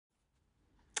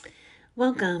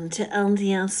Welcome to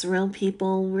LDS Real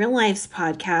People Real Lives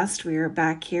podcast. We are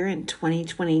back here in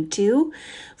 2022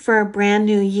 for a brand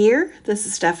new year. This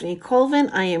is Stephanie Colvin.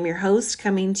 I am your host,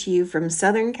 coming to you from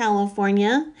Southern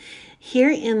California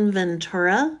here in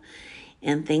Ventura.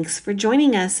 And thanks for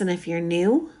joining us. And if you're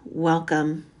new,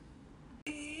 welcome.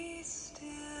 Be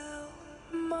still,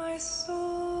 my soul.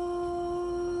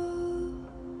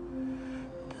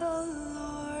 The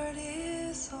Lord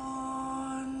is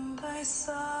on thy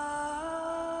side.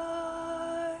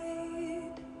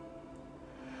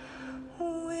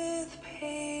 With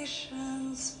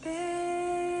patience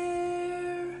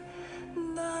bear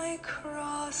thy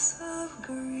cross of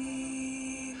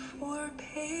grief or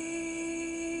pain.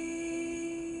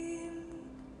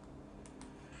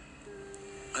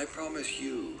 I promise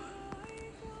you,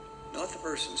 not the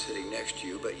person sitting next to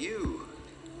you, but you,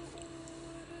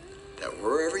 that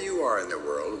wherever you are in the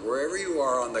world, wherever you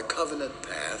are on the covenant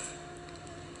path,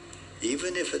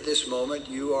 even if at this moment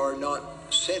you are not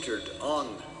centered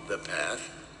on the path,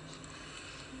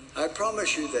 I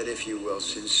promise you that if you will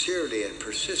sincerely and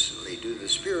persistently do the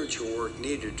spiritual work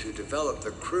needed to develop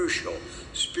the crucial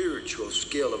spiritual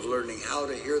skill of learning how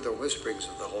to hear the whisperings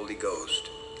of the Holy Ghost,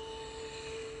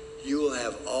 you will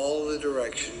have all the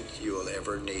direction you will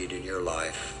ever need in your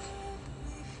life.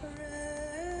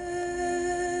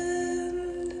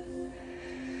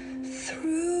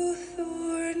 Through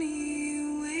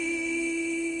thorny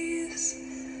ways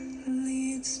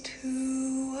leads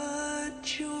to a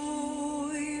joyful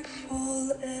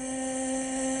end.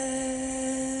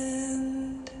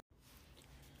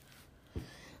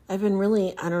 I've been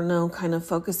really, kind of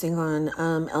focusing on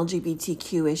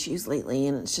LGBTQ issues lately,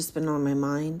 and it's just been on my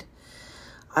mind.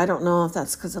 I don't know if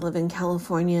that's because I live in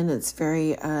California and it's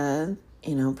very,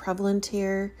 prevalent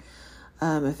here.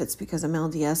 If it's because I'm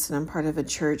LDS and I'm part of a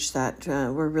church that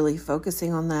we're really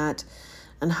focusing on that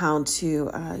and how to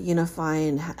unify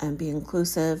and be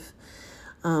inclusive.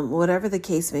 Whatever the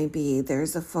case may be,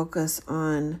 there's a focus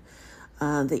on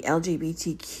the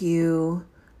LGBTQ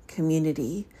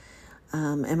community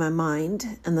in my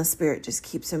mind, and the Spirit just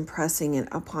keeps impressing it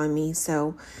upon me.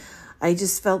 So I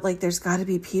just felt like there's got to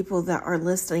be people that are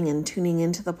listening and tuning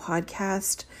into the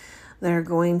podcast that are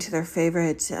going to their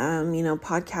favorite,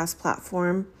 podcast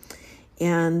platform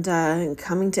and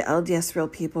coming to LDS Real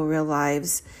People, Real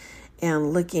Lives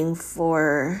and looking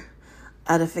for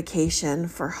edification,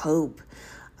 for hope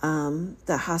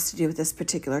that has to do with this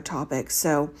particular topic.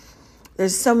 So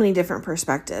there's so many different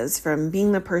perspectives, from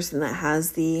being the person that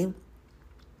has the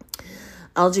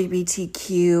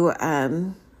LGBTQ,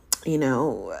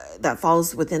 that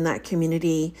falls within that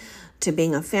community, to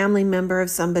being a family member of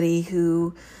somebody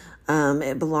who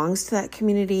it belongs to that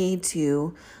community,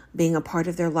 to being a part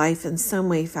of their life in some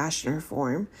way, fashion, or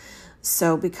form.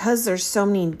 So because there's so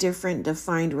many different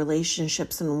defined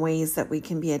relationships and ways that we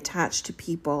can be attached to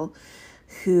people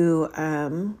who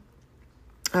are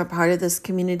part of this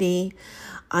community,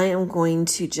 I am going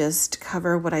to just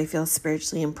cover what I feel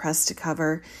spiritually impressed to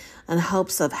cover, in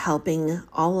hopes of helping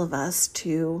all of us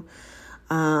to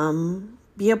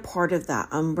be a part of that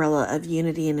umbrella of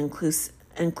unity and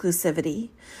inclusivity,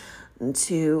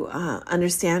 to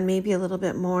understand maybe a little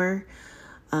bit more,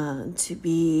 to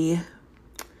be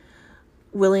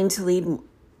willing to lead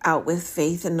out with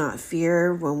faith and not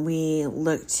fear when we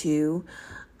look to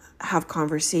have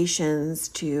conversations,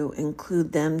 to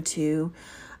include them, to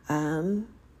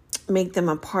make them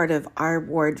a part of our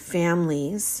ward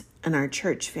families and our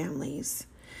church families.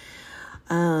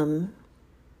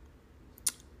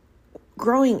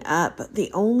 Growing up,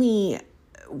 the only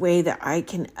way that I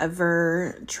can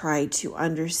ever try to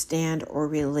understand or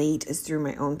relate is through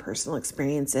my own personal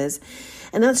experiences.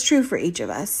 And that's true for each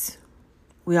of us.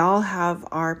 We all have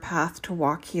our path to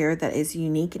walk here that is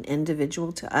unique and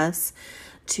individual to us,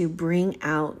 to bring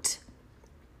out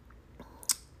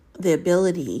the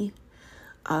ability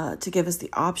to give us the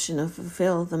option to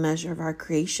fulfill the measure of our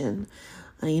creation.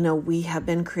 We have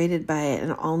been created by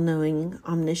an all-knowing,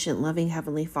 omniscient, loving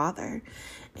Heavenly Father,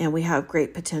 and we have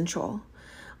great potential.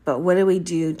 But what do we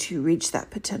do to reach that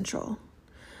potential?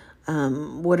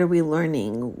 What are we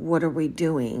learning? What are we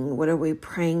doing? What are we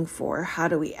praying for? How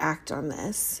do we act on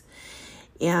this?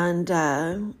 And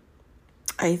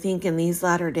I think in these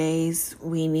latter days,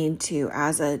 we need to,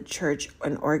 as a church,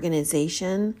 an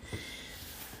organization,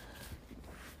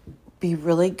 be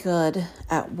really good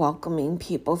at welcoming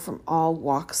people from all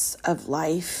walks of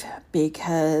life,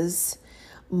 because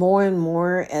more and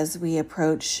more as we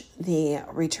approach the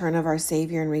return of our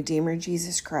Savior and Redeemer,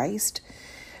 Jesus Christ,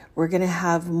 we're going to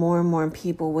have more and more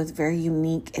people with very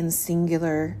unique and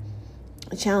singular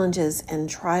challenges and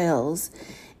trials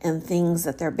and things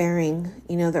that they're bearing,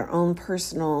 their own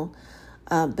personal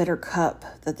bitter cup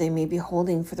that they may be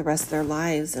holding for the rest of their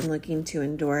lives and looking to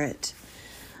endure it.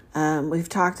 We've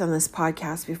talked on this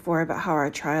podcast before about how our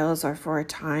trials are for a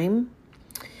time.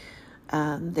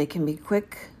 They can be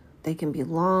quick, they can be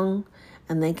long,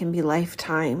 and they can be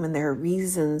lifetime. And there are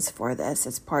reasons for this.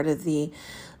 It's part of the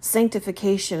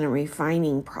sanctification and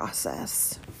refining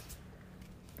process.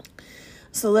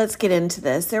 So let's get into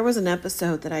this. There was an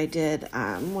episode that I did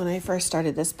when I first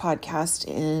started this podcast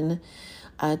in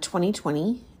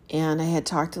 2020, and I had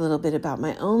talked a little bit about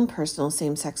my own personal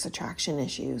same-sex attraction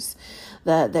issues,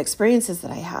 the experiences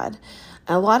that I had.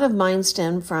 A lot of mine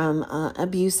stemmed from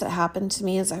abuse that happened to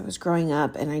me as I was growing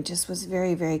up, and I just was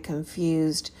very, very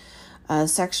confused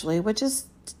sexually, which is,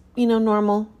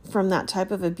 normal from that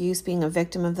type of abuse, being a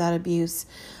victim of that abuse.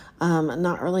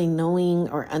 Not really knowing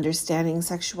or understanding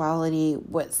sexuality,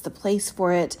 what's the place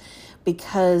for it,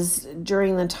 because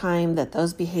during the time that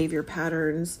those behavior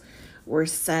patterns were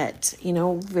set,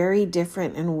 very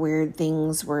different and weird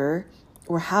things were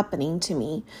happening to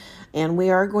me. And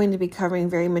we are going to be covering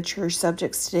very mature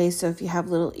subjects today, so if you have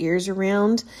little ears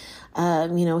around,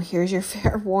 here's your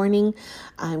fair warning.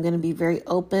 I'm going to be very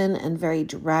open and very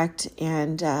direct,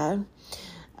 and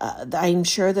I'm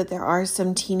sure that there are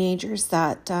some teenagers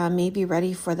that may be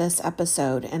ready for this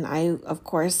episode. And I, of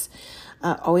course,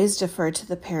 always defer to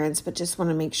the parents, but just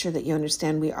want to make sure that you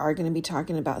understand we are going to be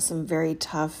talking about some very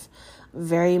tough,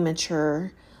 very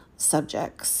mature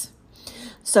subjects.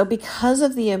 So because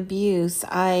of the abuse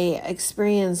I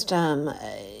experienced,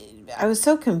 I was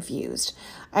so confused.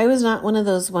 I was not one of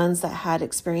those ones that had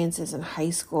experiences in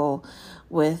high school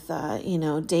with,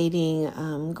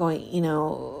 dating,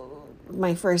 going,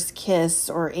 my first kiss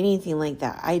or anything like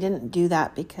that. I didn't do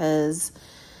that because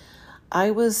I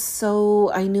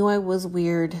knew I was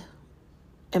weird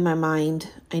in my mind.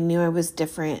 I knew I was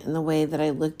different in the way that I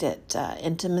looked at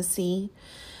intimacy,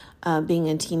 being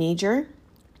a teenager.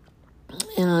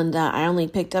 And I only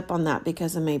picked up on that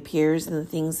because of my peers and the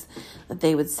things that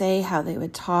they would say, how they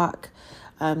would talk,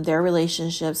 their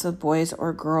relationships with boys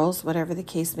or girls, whatever the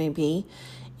case may be.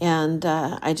 And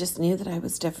I just knew that I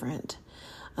was different.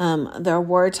 There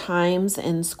were times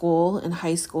in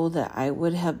high school, that I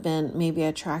would have been maybe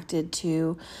attracted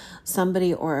to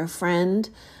somebody or a friend,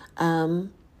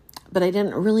 but I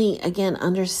didn't really, again,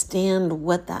 understand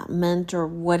what that meant or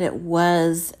what it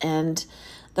was and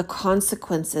the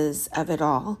consequences of it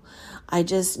all. I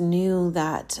just knew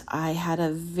that I had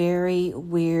a very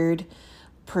weird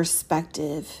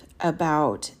perspective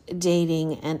about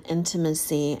dating and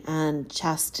intimacy and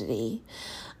chastity.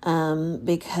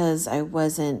 Because I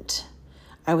was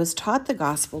taught the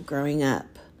gospel growing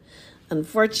up.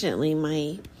 Unfortunately,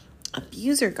 my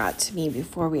abuser got to me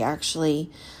before we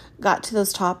actually got to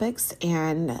those topics,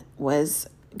 and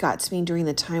got to me during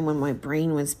the time when my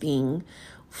brain was being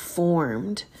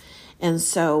formed. And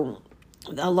so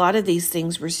a lot of these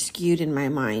things were skewed in my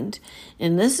mind.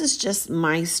 And this is just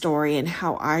my story and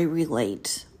how I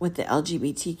relate with the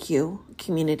LGBTQ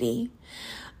community.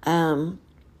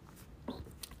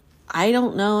 I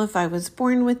don't know if I was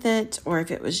born with it or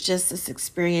if it was just this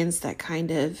experience that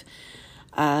kind of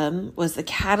was the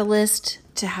catalyst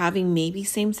to having maybe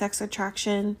same-sex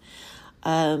attraction.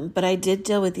 But I did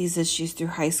deal with these issues through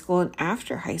high school and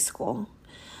after high school.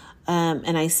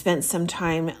 And I spent some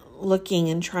time looking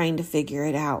and trying to figure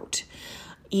it out.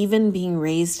 Even being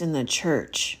raised in the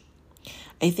church,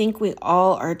 I think we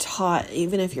all are taught,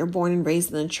 even if you're born and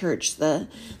raised in the church, the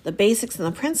basics and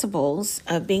the principles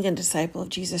of being a disciple of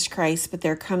Jesus Christ. But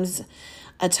there comes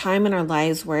a time in our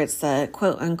lives where it's the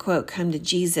quote unquote come to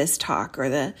Jesus talk, or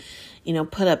the,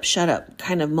 put up, shut up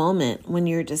kind of moment when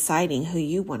you're deciding who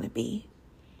you want to be.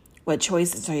 What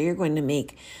choices are you going to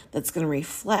make that's going to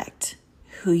reflect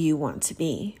who you want to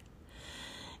be?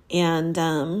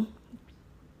 And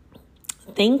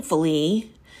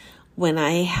thankfully, when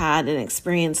I had an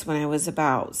experience when I was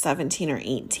about 17 or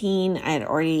 18, I had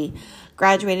already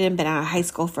graduated and been out of high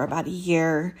school for about a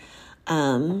year.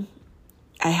 I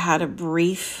had a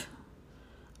brief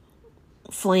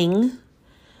fling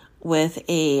with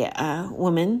a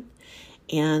woman,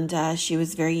 and she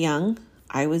was very young.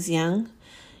 I was young.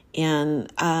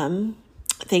 And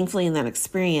thankfully in that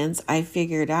experience, I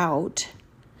figured out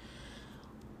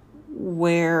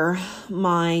where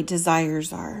my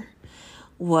desires are,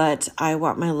 what I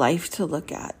want my life to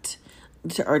look at,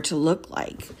 or to look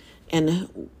like,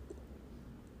 and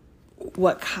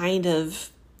what kind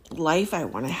of life I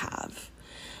want to have.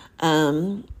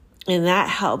 And that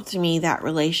helped me, that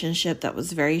relationship that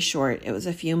was very short, it was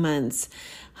a few months,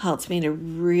 helped me to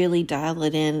really dial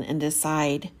it in and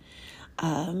decide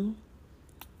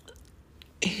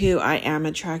who I am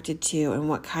attracted to and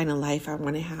what kind of life I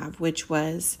want to have, which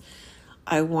was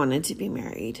I wanted to be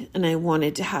married and I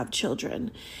wanted to have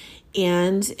children.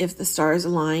 And if the stars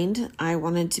aligned, I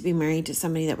wanted to be married to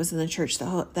somebody that was in the church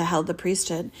that held the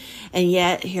priesthood. And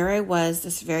yet here I was,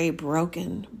 this very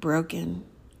broken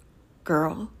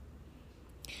girl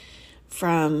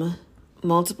from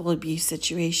multiple abuse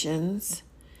situations.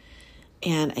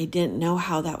 And I didn't know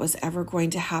how that was ever going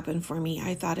to happen for me.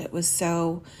 I thought it was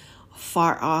so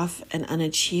far off and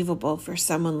unachievable for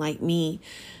someone like me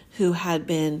who had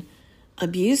been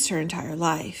abused her entire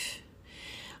life.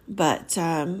 But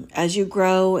as you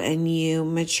grow and you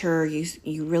mature,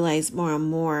 you realize more and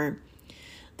more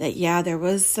that, yeah, there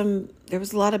was a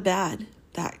lot of bad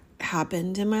that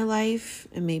happened in my life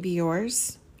and maybe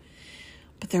yours,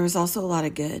 but there was also a lot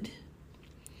of good.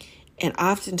 And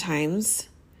oftentimes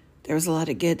there was a lot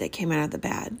of good that came out of the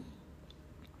bad.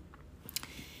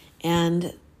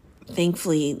 And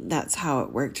thankfully, that's how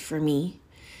it worked for me,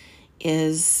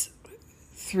 is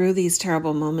through these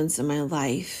terrible moments in my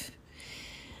life,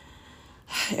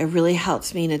 it really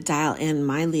helped me to dial in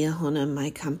my Liahona, my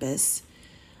compass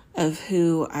of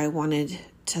who I wanted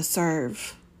to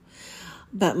serve.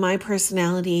 But my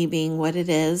personality being what it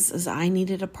is I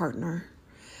needed a partner.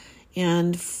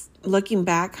 And looking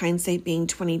back, hindsight being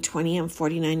 2020, I'm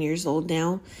 49 years old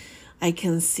now, I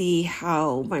can see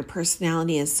how my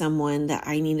personality is someone that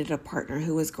I needed a partner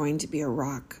who was going to be a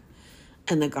rock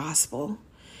in the gospel,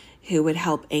 who would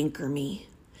help anchor me.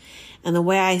 And the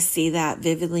way I see that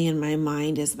vividly in my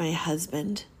mind is my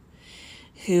husband,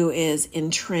 who is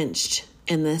entrenched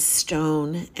in the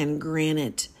stone and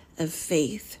granite of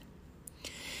faith.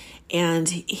 And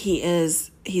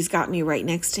he's got me right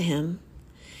next to him,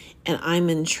 and I'm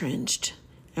entrenched,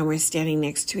 and we're standing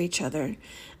next to each other,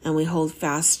 and we hold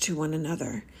fast to one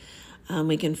another.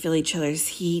 We can feel each other's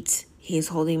heat. He's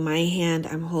holding my hand,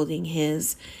 I'm holding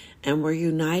his, and we're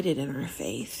united in our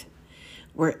faith.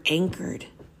 We're anchored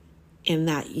in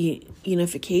that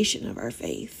unification of our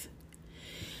faith.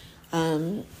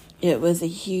 It was a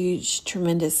huge,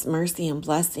 tremendous mercy and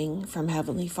blessing from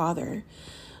Heavenly Father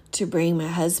to bring my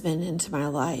husband into my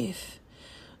life,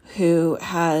 who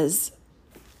has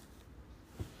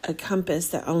a compass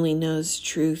that only knows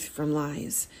truth from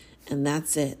lies. And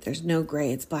that's it. There's no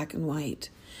gray. It's black and white.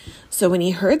 So when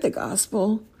he heard the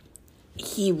gospel,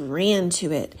 he ran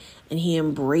to it and he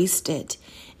embraced it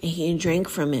and he drank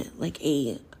from it like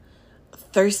a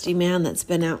thirsty man that's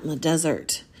been out in the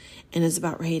desert and is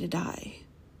about ready to die.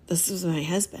 This was my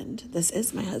husband. This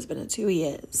is my husband. It's who he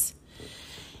is.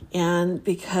 And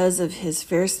because of his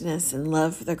fierceness and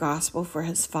love for the gospel, for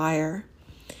his fire,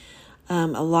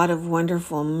 a lot of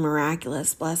wonderful,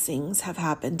 miraculous blessings have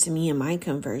happened to me in my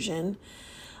conversion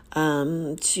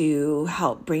to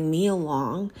help bring me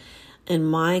along in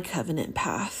my covenant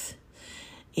path.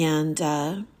 And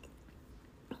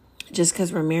just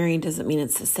because we're married doesn't mean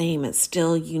it's the same. It's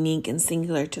still unique and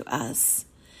singular to us.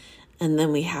 And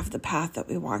then we have the path that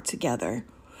we walk together.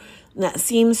 And that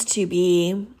seems to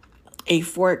be a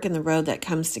fork in the road that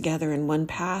comes together in one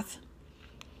path,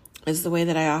 is the way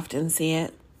that I often see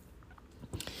it.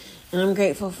 And I'm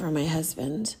grateful for my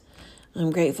husband.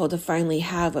 I'm grateful to finally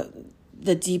have what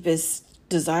the deepest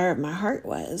desire of my heart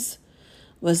was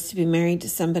to be married to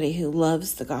somebody who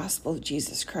loves the gospel of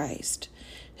Jesus Christ,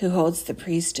 who holds the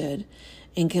priesthood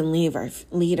and can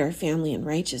lead our family in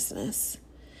righteousness.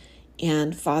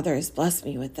 And Father has blessed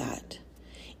me with that.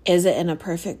 Is it in a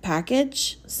perfect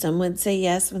package? Some would say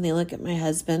yes when they look at my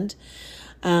husband.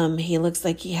 He looks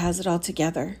like he has it all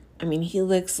together. I mean, he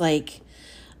looks like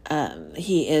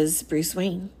he is Bruce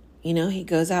Wayne. You know, he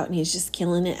goes out and he's just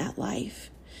killing it at life.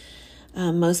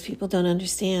 Most people don't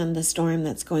understand the storm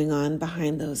that's going on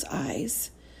behind those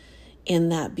eyes in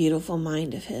that beautiful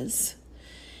mind of his.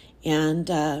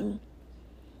 And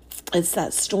it's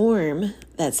that storm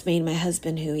that's made my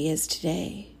husband who he is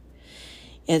today.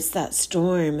 It's that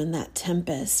storm and that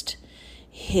tempest,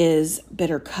 his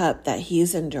bitter cup that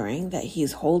he's enduring, that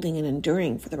he's holding and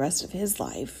enduring for the rest of his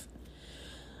life,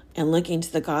 and looking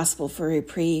to the gospel for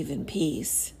reprieve and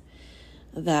peace,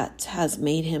 that has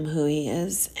made him who he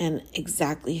is and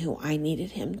exactly who I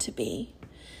needed him to be.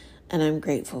 And I'm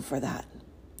grateful for that.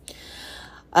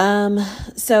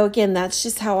 So again, that's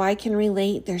just how I can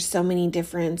relate. There's so many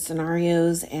different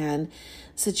scenarios and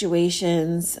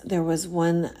situations. There was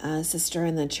one sister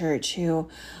in the church who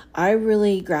I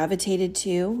really gravitated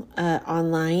to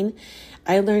online.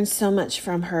 I learned so much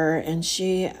from her, and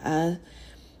she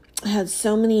had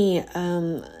so many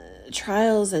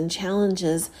trials and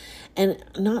challenges, and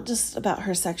not just about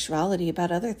her sexuality,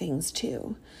 about other things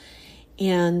too.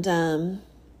 And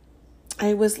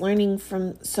I was learning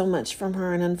from so much from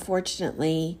her, and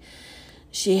unfortunately,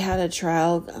 she had a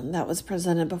trial that was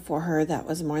presented before her that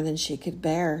was more than she could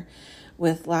bear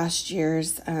with last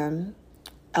year's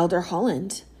Elder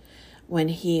Holland when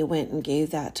he went and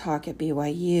gave that talk at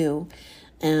BYU.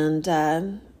 And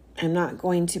I'm not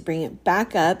going to bring it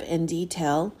back up in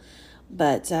detail,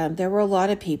 but there were a lot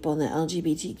of people in the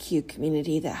LGBTQ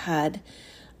community that had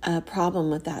a problem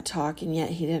with that talk, and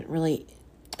yet he didn't really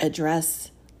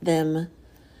address them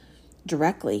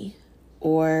directly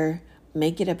or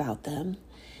make it about them.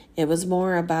 It was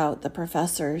more about the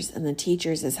professors and the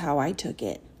teachers is how I took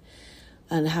it,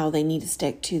 and how they need to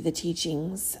stick to the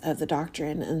teachings of the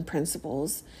doctrine and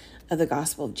principles of the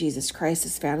gospel of Jesus Christ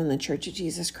as found in the Church of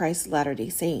Jesus Christ of Latter-day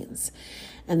Saints.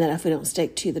 And that if we don't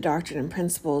stick to the doctrine and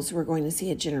principles, we're going to see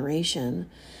a generation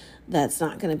that's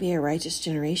not going to be a righteous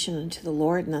generation unto the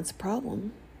Lord, and that's a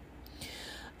problem.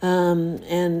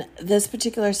 And this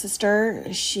particular sister,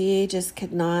 she just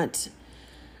could not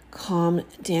calm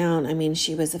down. I mean,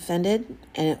 she was offended,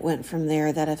 and it went from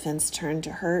there. That offense turned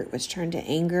to hurt, which turned to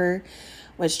anger,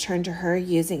 which turned to her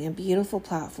using a beautiful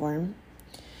platform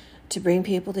to bring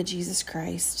people to Jesus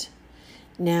Christ,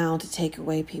 now to take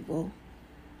away people,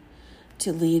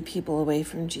 to lead people away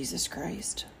from Jesus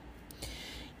Christ.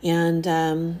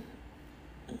 And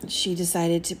she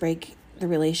decided to break the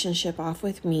relationship off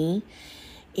with me.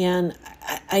 And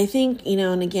I think,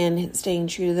 and again, staying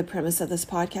true to the premise of this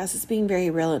podcast is being very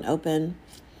real and open.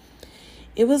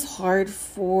 It was hard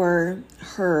for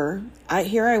her.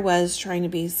 Here I was trying to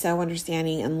be so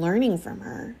understanding and learning from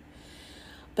her,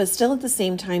 but still at the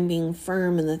same time being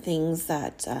firm in the things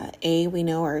that, A, we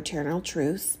know are eternal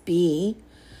truths, B,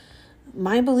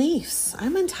 my beliefs.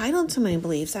 I'm entitled to my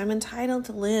beliefs. I'm entitled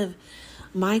to live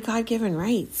my God-given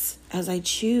rights as I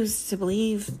choose to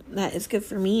believe that is good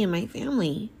for me and my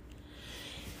family.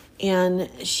 And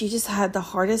she just had the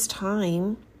hardest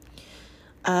time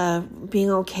being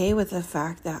okay with the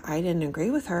fact that I didn't agree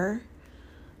with her,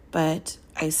 but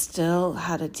I still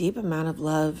had a deep amount of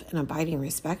love and abiding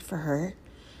respect for her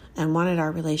and wanted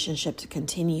our relationship to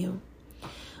continue.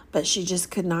 But she just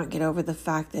could not get over the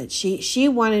fact that she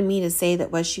wanted me to say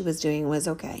that what she was doing was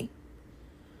okay.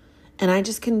 And I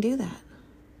just couldn't do that.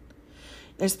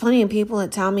 There's plenty of people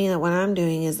that tell me that what I'm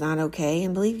doing is not okay.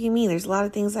 And believe you me, there's a lot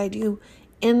of things I do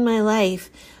in my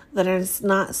life that are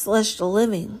not celestial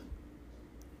living.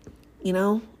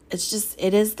 It's just,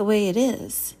 it is the way it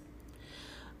is.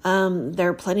 There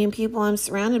are plenty of people I'm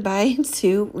surrounded by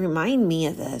to remind me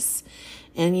of this.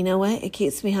 And you know what? It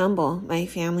keeps me humble. My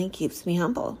family keeps me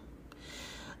humble.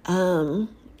 And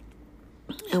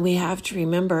we have to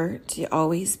remember to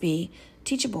always be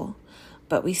teachable,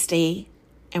 but we stay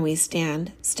and we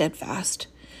stand steadfast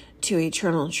to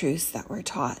eternal truths that we're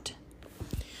taught.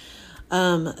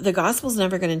 The gospel's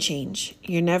never going to change.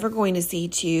 You're never going to see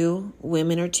two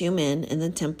women or two men in the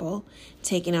temple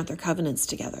taking out their covenants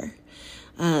together.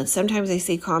 Sometimes I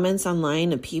see comments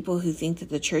online of people who think that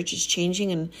the church is changing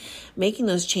and making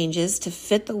those changes to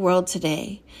fit the world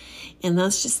today. And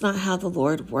that's just not how the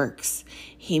Lord works.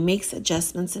 He makes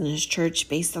adjustments in his church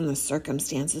based on the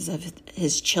circumstances of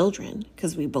his children,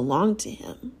 because we belong to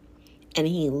him and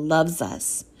he loves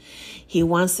us. He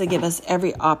wants to give us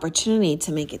every opportunity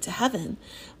to make it to heaven,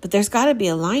 but there's got to be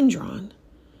a line drawn.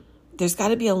 There's got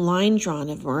to be a line drawn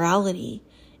of morality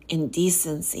and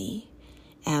decency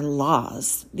and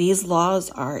laws. These laws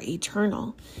are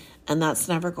eternal, and that's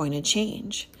never going to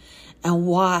change. And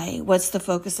why? What's the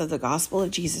focus of the gospel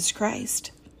of Jesus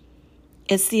Christ?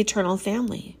 It's the eternal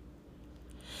family.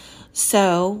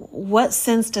 So what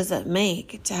sense does it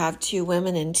make to have two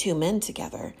women and two men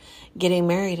together, getting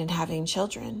married and having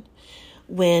children,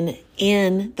 when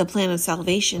in the plan of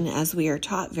salvation, as we are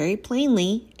taught very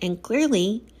plainly and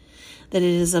clearly, that it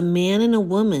is a man and a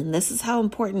woman? This is how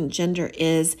important gender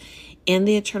is in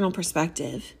the eternal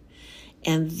perspective,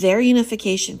 and their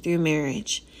unification through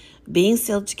marriage, being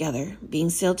sealed together, being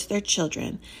sealed to their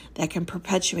children, that can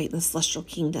perpetuate the celestial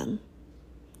kingdom.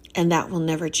 And that will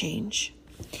never change.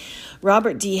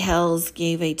 Robert D. Hales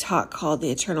gave a talk called The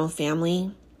Eternal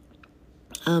Family.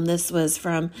 This was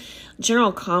from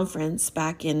General Conference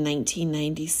back in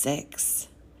 1996.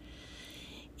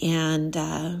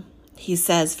 And he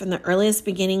says, from the earliest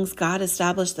beginnings, God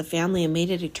established the family and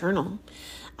made it eternal.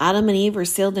 Adam and Eve were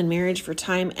sealed in marriage for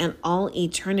time and all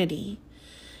eternity.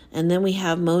 And then we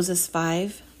have Moses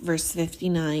 5, verse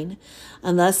 59.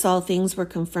 And thus all things were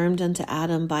confirmed unto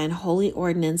Adam by an holy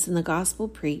ordinance in the gospel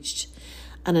preached,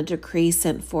 and a decree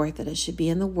sent forth that it should be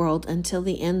in the world until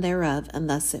the end thereof, and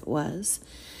thus it was.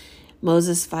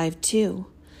 Moses 5:2.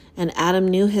 And Adam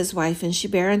knew his wife, and she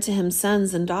bare unto him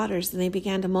sons and daughters, and they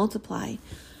began to multiply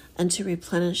and to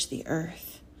replenish the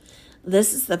earth.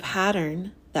 This is the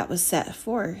pattern that was set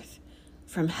forth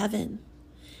from heaven.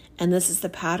 And this is the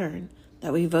pattern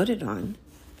that we voted on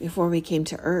before we came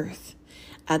to earth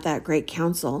at that great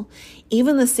council.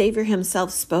 Even the Savior himself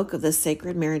spoke of this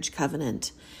sacred marriage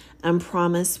covenant and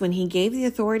promised when he gave the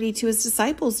authority to his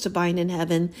disciples to bind in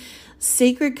heaven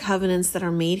sacred covenants that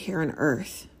are made here on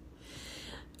earth.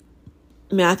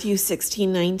 Matthew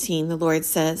 16:19, the Lord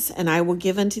says, "And I will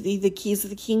give unto thee the keys of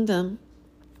the kingdom.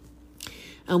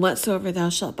 And whatsoever thou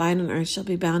shalt bind on earth shall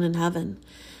be bound in heaven.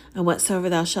 And whatsoever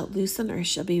thou shalt loose on earth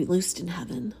shall be loosed in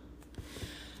heaven."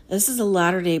 This is a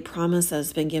latter-day promise that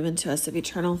has been given to us of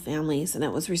eternal families, and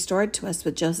it was restored to us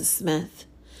with Joseph Smith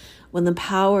when the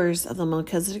powers of the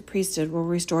Melchizedek priesthood were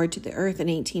restored to the earth in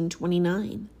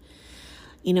 1829.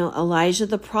 Elijah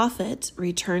the prophet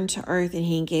returned to earth and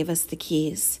he gave us the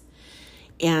keys.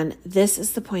 And this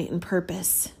is the point and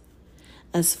purpose,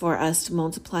 as for us to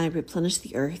multiply and replenish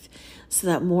the earth so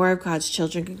that more of God's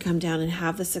children can come down and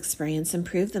have this experience and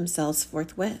prove themselves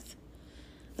forthwith.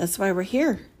 That's why we're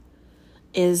here.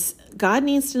 Is God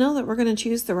needs to know that we're going to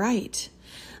choose the right,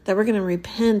 that we're going to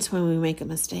repent when we make a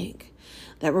mistake,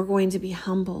 that we're going to be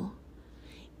humble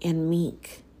and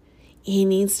meek. He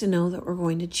needs to know that we're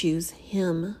going to choose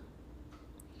him.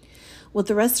 With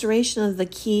the restoration of the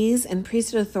keys and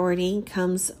priesthood authority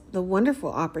comes the wonderful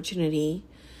opportunity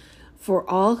for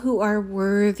all who are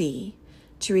worthy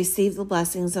to receive the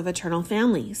blessings of eternal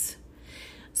families.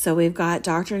 So we've got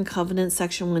Doctrine and Covenants,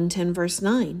 section 110, verse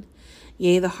 9.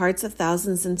 "Yea, the hearts of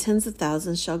thousands and tens of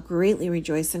thousands shall greatly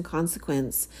rejoice in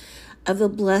consequence of the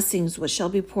blessings which shall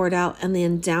be poured out and the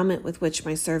endowment with which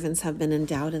my servants have been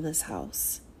endowed in this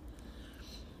house."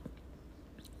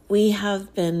 We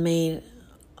have been made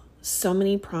so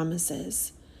many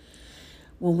promises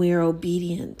when we are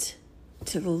obedient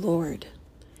to the Lord.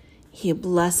 He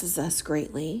blesses us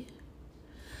greatly.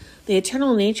 The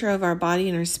eternal nature of our body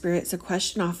and our spirit is a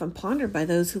question often pondered by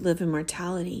those who live in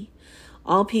mortality.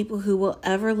 All people who will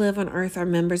ever live on earth are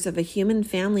members of a human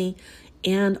family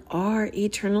and are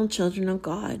eternal children of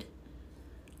God,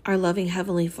 our loving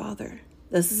Heavenly Father.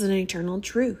 This is an eternal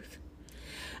truth.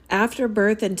 After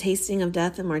birth and tasting of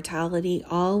death and mortality,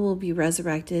 all will be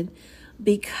resurrected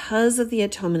because of the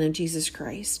atonement of Jesus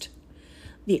Christ,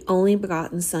 the only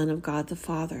begotten Son of God the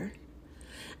Father.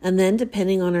 And then,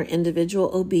 depending on our individual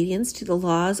obedience to the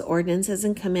laws, ordinances,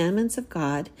 and commandments of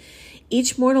God,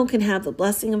 each mortal can have the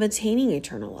blessing of attaining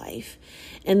eternal life.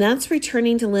 And that's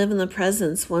returning to live in the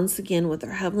presence once again with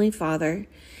our Heavenly Father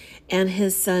and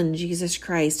his Son, Jesus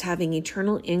Christ, having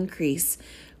eternal increase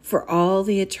for all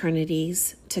the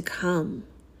eternities to come.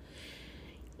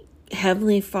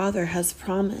 Heavenly Father has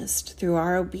promised through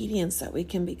our obedience that we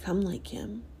can become like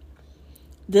him.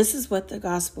 This is what the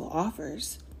gospel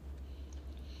offers.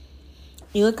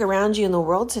 You look around you in the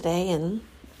world today, and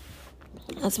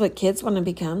that's what kids want to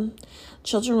become.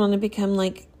 Children want to become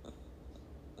like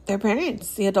their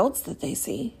parents, the adults that they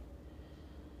see.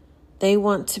 They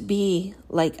want to be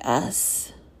like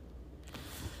us.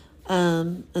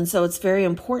 And so it's very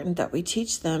important that we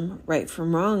teach them right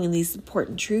from wrong and these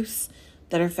important truths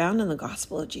that are found in the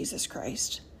gospel of Jesus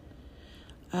Christ.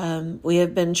 We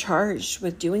have been charged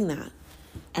with doing that.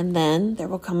 And then there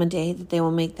will come a day that they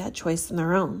will make that choice on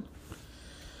their own.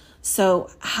 So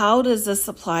how does this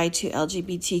apply to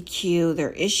LGBTQ,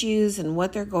 their issues and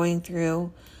what they're going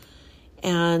through?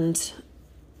 And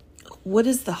what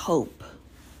is the hope?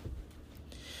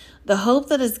 The hope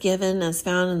that is given as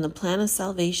found in the plan of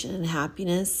salvation and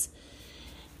happiness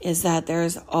is that there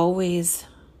is always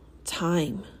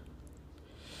time.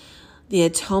 The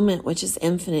atonement, which is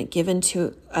infinite, given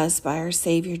to us by our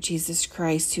Savior Jesus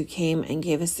Christ, who came and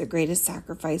gave us the greatest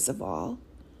sacrifice of all,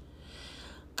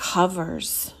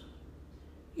 covers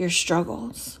your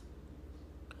struggles.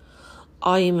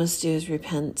 All you must do is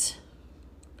repent.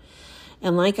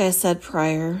 And like I said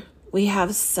prior, we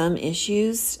have some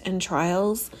issues and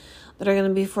trials that are going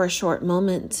to be for a short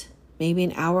moment, maybe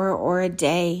an hour or a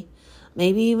day,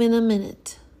 maybe even a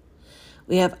minute.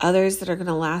 We have others that are going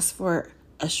to last for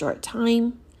a short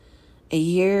time, a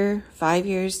year, 5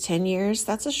 years, 10 years.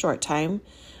 That's a short time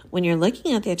when you're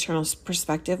looking at the eternal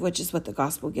perspective, which is what the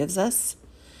gospel gives us.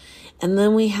 And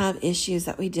then we have issues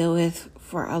that we deal with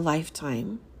for a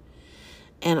lifetime.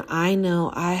 And I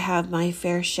know I have my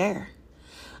fair share,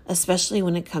 especially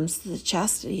when it comes to the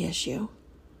chastity issue.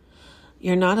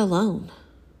 You're not alone.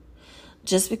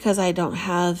 Just because I don't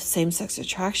have same-sex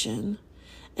attraction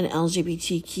and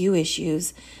LGBTQ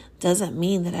issues doesn't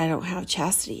mean that I don't have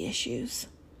chastity issues.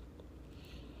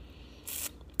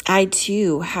 I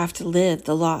too have to live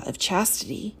the law of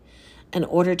chastity in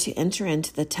order to enter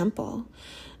into the temple.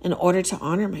 in order to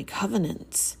honor my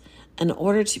covenants, in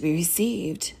order to be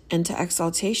received into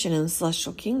exaltation in the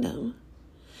celestial kingdom.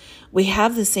 We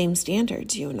have the same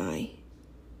standards, you and I.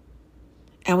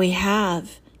 And we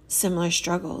have similar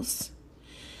struggles.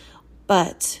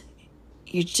 But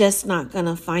you're just not going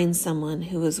to find someone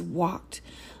who has walked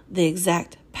the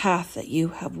exact path that you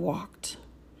have walked.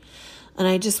 And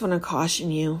I just want to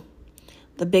caution you.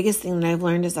 The biggest thing that I've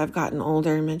learned as I've gotten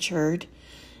older and matured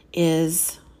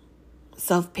is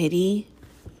self-pity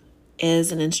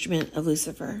is an instrument of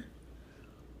Lucifer.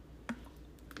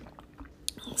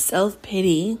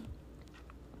 Self-pity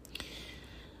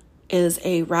is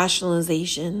a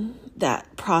rationalization,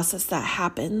 that process that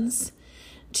happens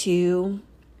to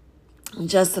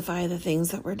justify the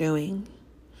things that we're doing.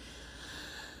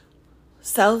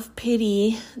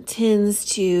 Self-pity tends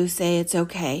to say it's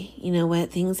okay. You know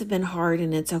what? Things have been hard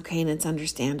and it's okay and it's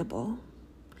understandable.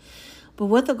 But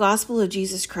what the gospel of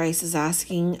Jesus Christ is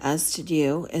asking us to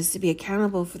do is to be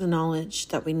accountable for the knowledge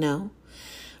that we know.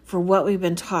 For what we've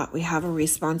been taught, we have a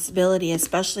responsibility,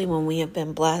 especially when we have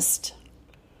been blessed.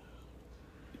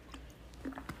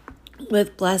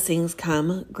 With blessings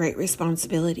come great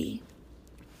responsibility.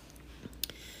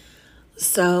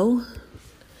 So,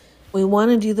 we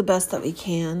want to do the best that we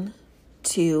can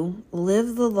to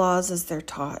live the laws as they're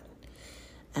taught.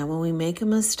 And when we make a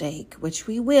mistake, which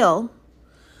we will,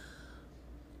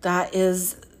 that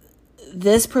is,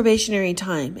 this probationary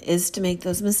time is to make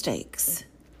those mistakes.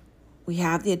 We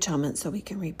have the atonement so we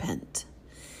can repent.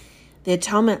 The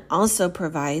atonement also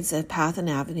provides a path and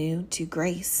avenue to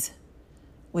grace,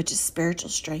 which is spiritual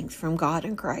strength from God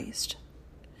in Christ.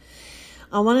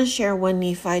 I want to share 1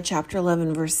 Nephi chapter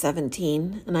 11 verse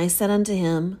 17. And I said unto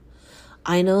him,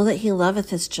 I know that he loveth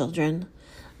his children.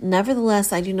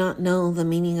 Nevertheless, I do not know the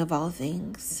meaning of all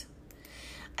things.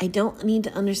 I don't need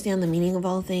to understand the meaning of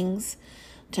all things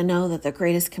to know that the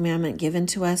greatest commandment given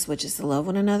to us, which is to love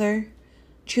one another,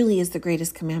 truly is the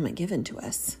greatest commandment given to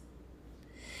us.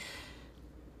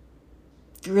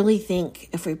 Really think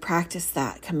if we practice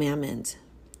that commandment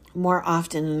more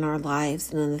often in our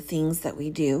lives and in the things that we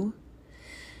do,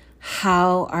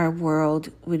 how our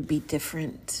world would be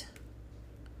different.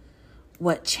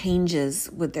 What changes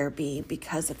would there be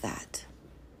because of that?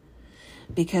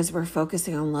 Because we're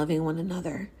focusing on loving one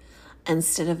another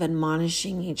instead of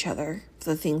admonishing each other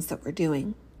for the things that we're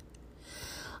doing.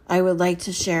 I would like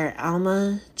to share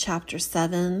Alma chapter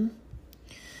 7,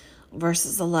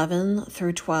 verses 11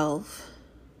 through 12.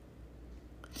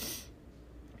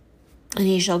 And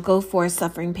he shall go forth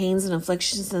suffering pains and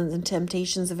afflictions and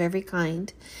temptations of every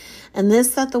kind. And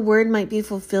this that the word might be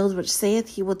fulfilled, which saith,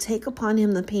 he will take upon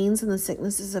him the pains and the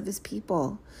sicknesses of his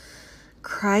people.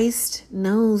 Christ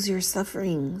knows your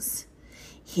sufferings.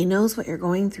 He knows what you're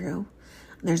going through.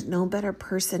 There's no better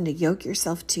person to yoke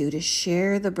yourself to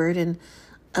share the burden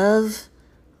of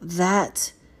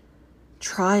that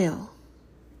trial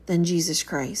than Jesus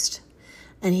Christ.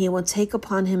 And he will take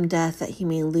upon him death, that he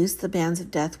may loose the bands of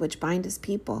death which bind his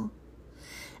people.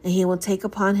 And he will take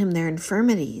upon him their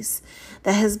infirmities,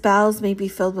 that his bowels may be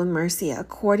filled with mercy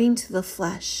according to the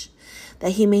flesh,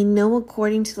 that he may know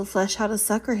according to the flesh how to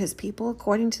succor his people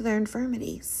according to their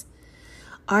infirmities.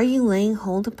 Are you laying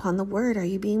hold upon the word? Are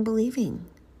you being believing?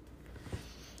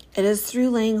 It is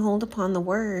through laying hold upon the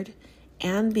word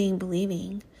and being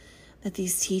believing that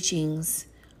these teachings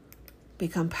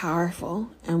become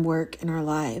powerful and work in our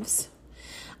lives.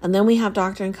 And then we have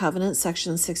Doctrine and Covenants,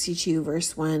 section 62,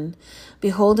 verse 1.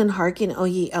 Behold and hearken, O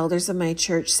ye elders of my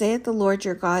church, saith the Lord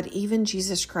your God, even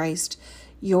Jesus Christ,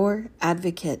 your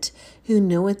advocate, who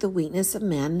knoweth the weakness of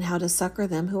man and how to succor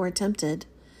them who are tempted.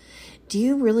 Do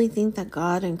you really think that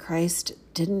God and Christ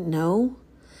didn't know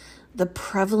the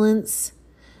prevalence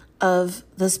of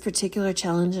this particular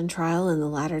challenge and trial in the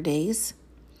latter days?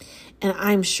 And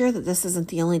I'm sure that this isn't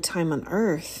the only time on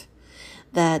earth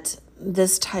that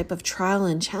this type of trial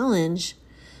and challenge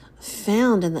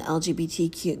found in the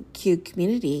LGBTQ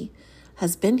community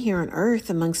has been here on earth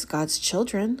amongst God's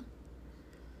children.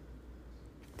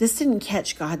 This didn't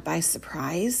catch God by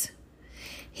surprise.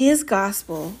 His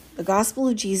gospel, the gospel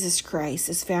of Jesus Christ,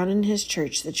 is found in his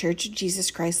church, the Church of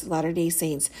Jesus Christ of Latter-day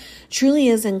Saints, truly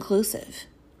is inclusive.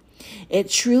 It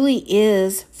truly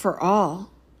is for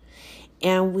all.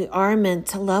 And we are meant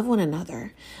to love one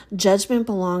another. Judgment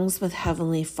belongs with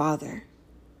Heavenly Father.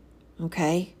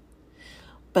 Okay?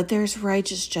 But there's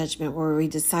righteous judgment where we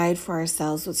decide for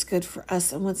ourselves what's good for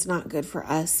us and what's not good for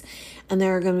us. And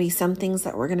there are going to be some things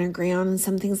that we're going to agree on and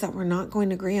some things that we're not going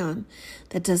to agree on.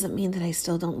 That doesn't mean that I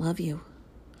still don't love you.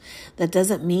 That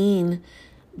doesn't mean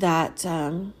that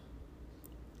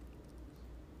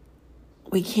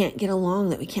we can't get along,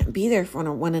 that we can't be there for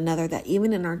one another, that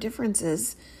even in our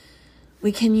differences,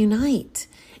 we can unite.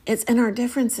 It's in our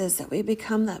differences that we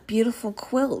become that beautiful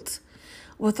quilt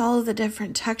with all of the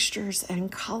different textures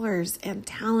and colors and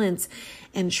talents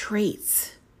and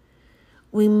traits.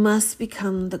 We must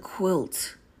become the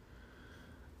quilt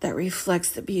that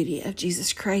reflects the beauty of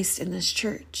Jesus Christ in this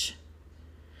church.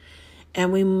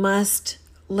 And we must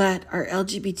let our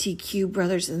LGBTQ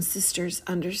brothers and sisters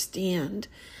understand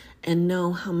and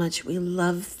know how much we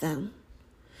love them,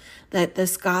 that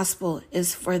this gospel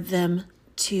is for them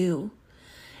too.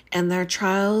 And their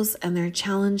trials and their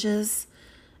challenges,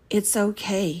 it's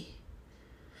okay.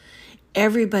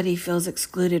 Everybody feels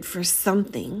excluded from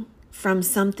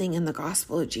something in the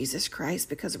gospel of Jesus Christ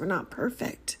because we're not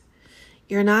perfect.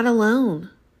 You're not alone.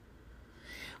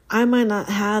 I might not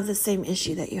have the same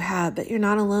issue that you have, but you're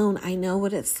not alone. I know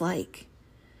what it's like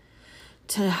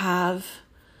to have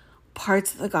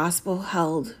parts of the gospel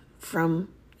held from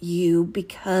you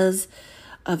because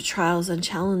of trials and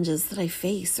challenges that I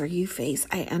face or you face.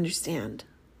 I understand.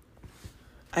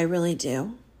 I really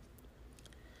do.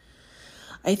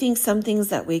 I think some things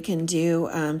that we can do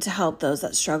to help those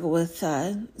that struggle with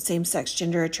same-sex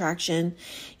gender attraction,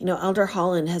 Elder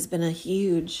Holland has been a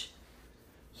huge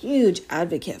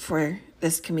advocate for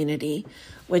this community,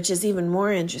 which is even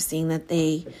more interesting that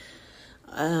they,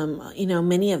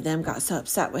 many of them got so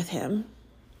upset with him.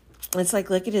 It's like,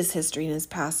 look at his history and his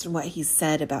past and what he's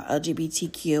said about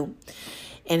LGBTQ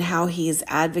and how he's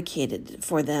advocated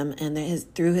for them. And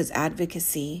through his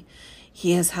advocacy,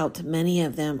 he has helped many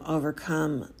of them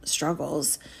overcome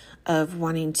struggles of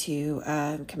wanting to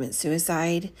commit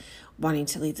suicide, wanting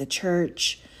to leave the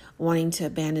church, wanting to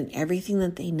abandon everything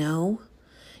that they know.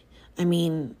 I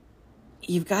mean,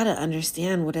 you've got to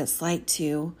understand what it's like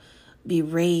to be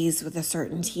raised with a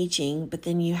certain teaching, but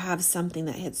then you have something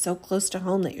that hits so close to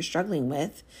home that you're struggling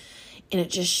with, and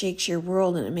it just shakes your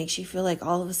world, and it makes you feel like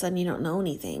all of a sudden you don't know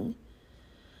anything.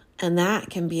 And that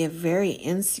can be a very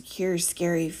insecure,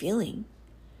 scary feeling.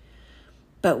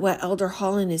 But what Elder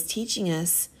Holland is teaching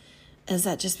us is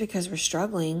that just because we're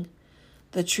struggling,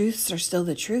 the truths are still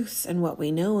the truths, and what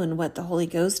we know and what the Holy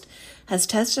Ghost has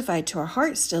testified to our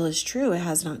hearts still is true. It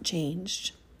has not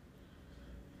changed.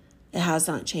 It has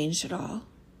not changed at all.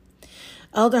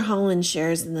 Elder Holland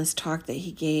shares in this talk that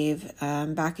he gave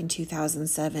back in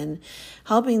 2007,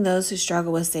 helping those who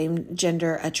struggle with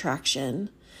same-gender attraction.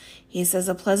 He says,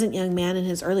 a pleasant young man in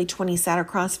his early 20s sat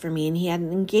across from me, and he had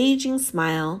an engaging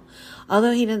smile.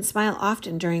 Although he didn't smile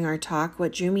often during our talk,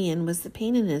 what drew me in was the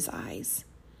pain in his eyes.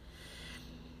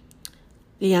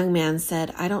 The young man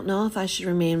said, I don't know if I should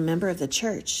remain a member of the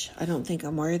church. I don't think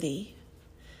I'm worthy.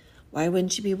 Why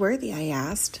wouldn't you be worthy? I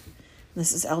asked.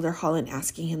 This is Elder Holland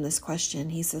asking him this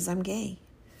question. He says, I'm gay.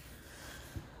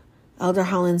 Elder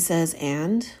Holland says,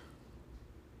 and?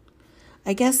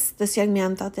 I guess this young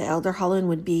man thought that Elder Holland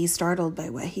would be startled by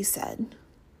what he said.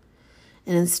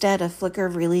 And instead, a flicker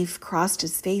of relief crossed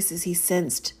his face as he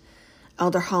sensed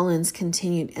Elder Holland's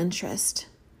continued interest.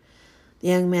 The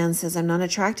young man says, I'm not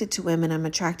attracted to women, I'm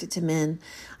attracted to men.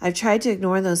 I've tried to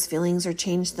ignore those feelings or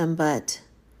change them, but...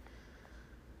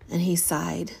 And he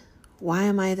sighed. Why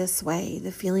am I this way?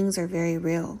 The feelings are very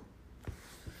real.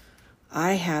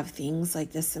 I have things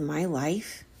like this in my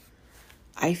life.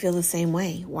 I feel the same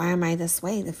way. Why am I this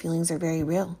way? The feelings are very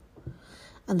real.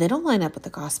 And they don't line up with the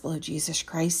gospel of Jesus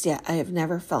Christ, yet I have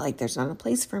never felt like there's not a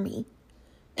place for me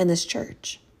in this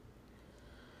church.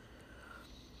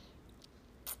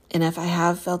 And if I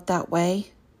have felt that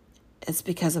way, it's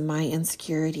because of my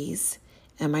insecurities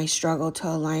and my struggle to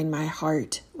align my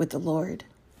heart with the Lord.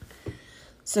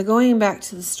 So going back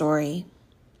to the story,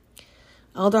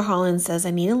 Elder Holland says,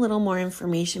 I need a little more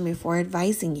information before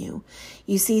advising you.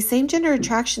 You see, same-gender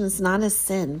attraction is not a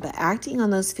sin, but acting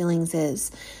on those feelings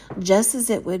is, just as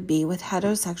it would be with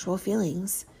heterosexual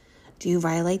feelings. Do you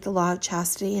violate the law of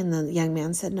chastity? And the young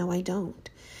man said, no, I don't.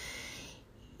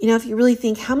 If you really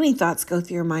think, how many thoughts go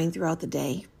through your mind throughout the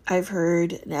day? I've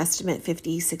heard an estimate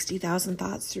 60,000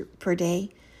 thoughts per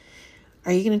day.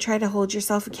 Are you going to try to hold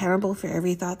yourself accountable for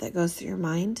every thought that goes through your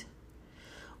mind?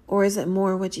 Or is it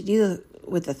more what you do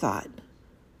with the thought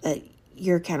that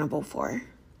you're accountable for?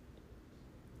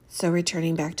 So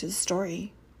returning back to the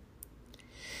story.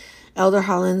 Elder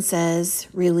Holland says,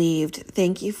 relieved,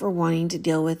 thank you for wanting to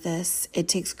deal with this. It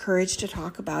takes courage to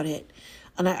talk about it,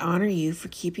 and I honor you for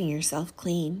keeping yourself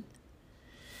clean.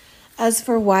 As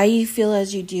for why you feel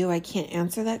as you do, I can't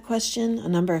answer that question. A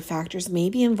number of factors may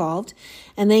be involved,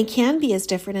 and they can be as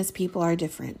different as people are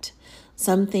different.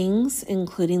 Some things,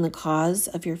 including the cause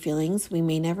of your feelings, we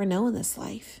may never know in this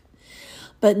life.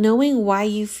 But knowing why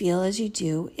you feel as you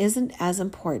do isn't as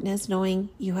important as knowing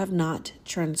you have not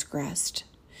transgressed.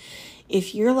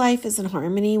 If your life is in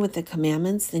harmony with the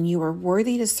commandments, then you are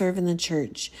worthy to serve in the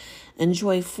church,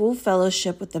 enjoy full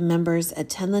fellowship with the members,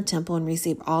 attend the temple, and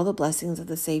receive all the blessings of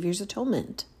the Savior's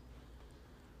atonement.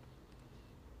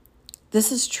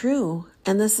 This is true,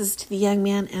 and this is to the young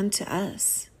man and to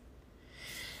us.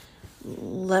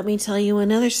 Let me tell you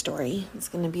another story. It's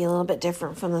going to be a little bit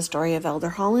different from the story of Elder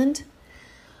Holland.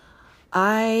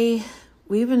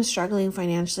 We've been struggling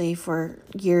financially for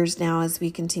years now as we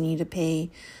continue to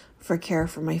pay for care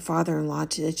for my father-in-law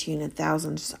to the tune of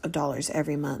thousands of dollars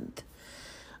every month.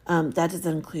 That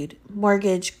doesn't include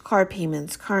mortgage, car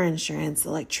payments, car insurance,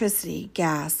 electricity,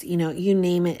 gas, you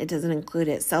name it, it doesn't include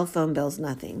it. Cell phone bills,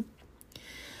 nothing.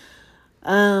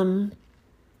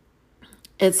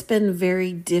 It's been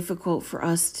very difficult for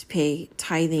us to pay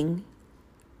tithing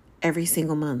every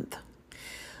single month.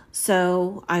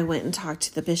 So I went and talked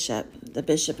to the bishop. The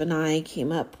bishop and I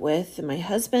came up with, and my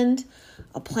husband,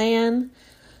 a plan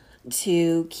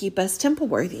to keep us temple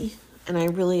worthy. And I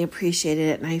really appreciated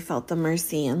it. And I felt the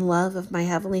mercy and love of my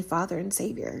Heavenly Father and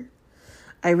Savior.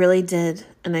 I really did.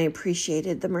 And I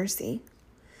appreciated the mercy.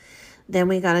 Then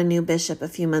we got a new bishop a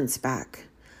few months back.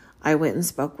 I went and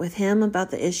spoke with him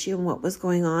about the issue and what was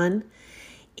going on.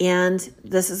 And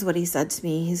this is what he said to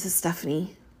me. He says,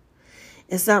 Stephanie,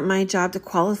 it's not my job to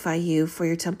qualify you for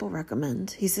your temple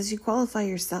recommend. He says, you qualify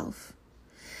yourself,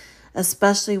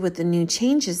 especially with the new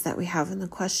changes that we have in the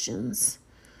questions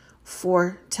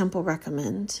for temple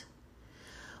recommend,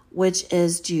 which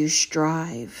is, do you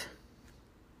strive?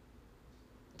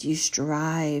 Do you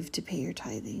strive to pay your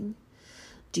tithing?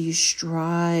 Do you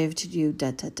strive to do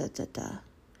da-da-da-da-da?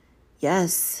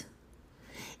 Yes.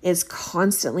 It's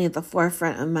constantly at the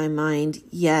forefront of my mind.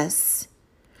 Yes.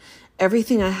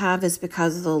 Everything I have is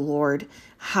because of the Lord.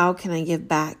 How can I give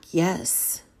back?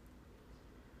 Yes.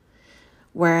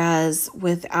 Whereas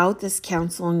without this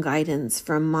counsel and guidance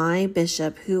from my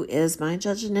bishop, who is my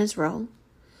judge in Israel,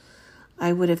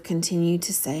 I would have continued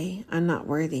to say, I'm not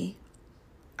worthy.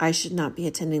 I should not be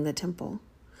attending the temple.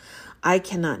 I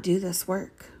cannot do this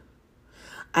work.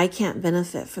 I can't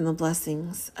benefit from the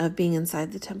blessings of being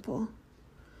inside the temple.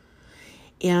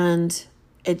 And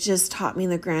it just taught me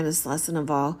the grandest lesson of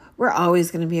all. We're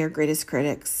always going to be our greatest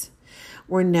critics.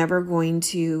 We're never going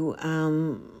to,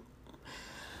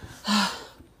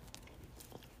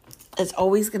 it's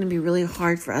always going to be really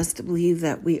hard for us to believe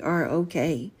that we are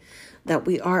okay, that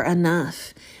we are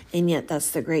enough. And yet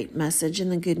that's the great message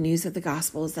and the good news of the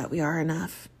gospel is that we are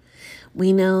enough.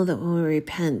 We know that when we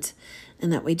repent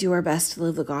and that we do our best to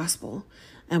live the gospel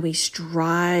and we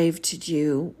strive to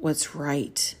do what's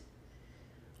right,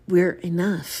 we're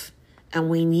enough, and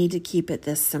we need to keep it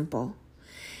this simple.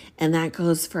 And that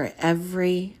goes for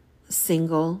every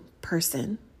single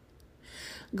person.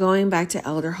 Going back to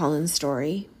Elder Holland's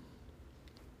story,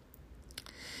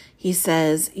 he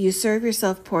says, you serve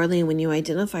yourself poorly when you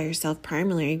identify yourself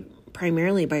primarily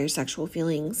by your sexual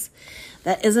feelings.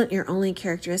 That isn't your only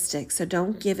characteristic, so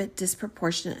don't give it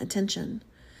disproportionate attention.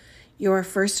 You are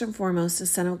first and foremost a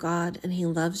son of God, and he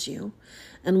loves you.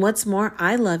 And what's more,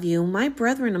 I love you. My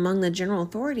brethren among the general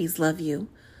authorities love you.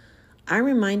 I'm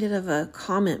reminded of a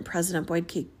comment President Boyd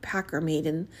K. Packer made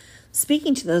in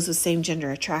speaking to those with same-gender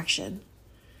attraction.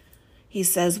 He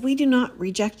says, we do not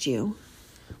reject you.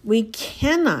 We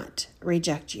cannot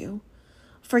reject you,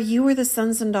 for you are the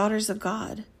sons and daughters of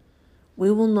God.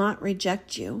 We will not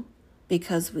reject you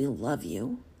because we love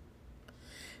you.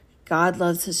 God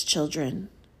loves his children,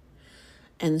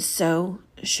 and so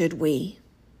should we.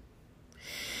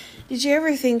 Did you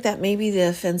ever think that maybe the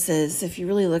offenses, if you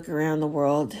really look around the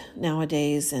world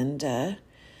nowadays and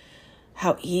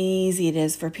how easy it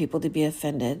is for people to be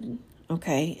offended,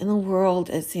 okay? In the world,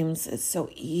 it seems it's so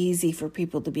easy for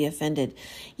people to be offended,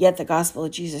 yet the gospel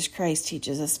of Jesus Christ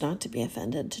teaches us not to be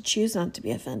offended, to choose not to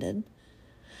be offended.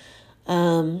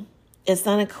 It's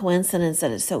not a coincidence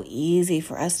that it's so easy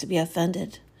for us to be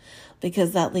offended,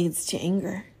 because that leads to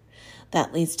anger.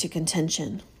 That leads to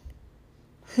contention.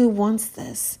 Who wants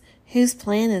this? Whose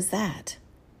plan is that?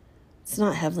 It's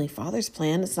not Heavenly Father's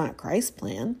plan. It's not Christ's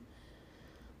plan.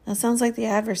 That sounds like the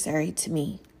adversary to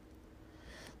me.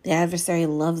 The adversary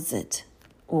loves it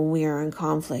when we are in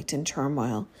conflict and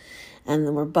turmoil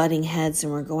and we're butting heads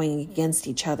and we're going against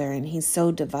each other, and he's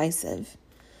so divisive.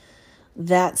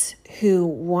 That's who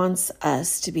wants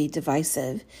us to be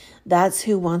divisive. That's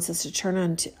who wants us to turn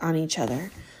on each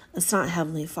other. It's not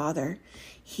Heavenly Father.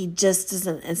 He just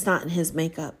doesn't, it's not in his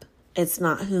makeup. It's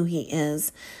not who he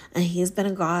is. And he's been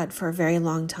a God for a very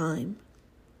long time.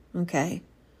 Okay?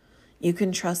 You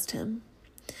can trust him.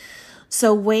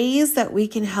 So ways that we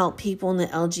can help people in the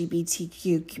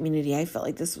LGBTQ community. I felt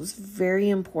like this was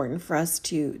very important for us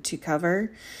to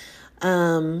cover.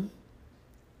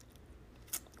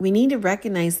 We need to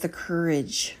recognize the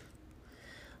courage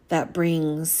that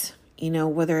brings,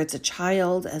 whether it's a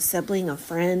child, a sibling, a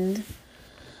friend,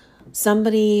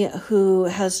 somebody who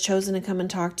has chosen to come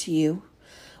and talk to you,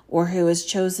 or who has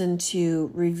chosen to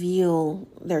reveal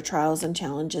their trials and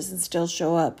challenges and still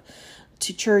show up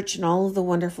to church and all of the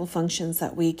wonderful functions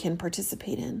that we can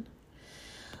participate in.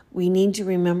 We need to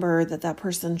remember that that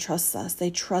person trusts us.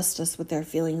 They trust us with their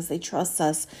feelings. They trust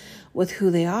us with who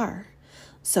they are.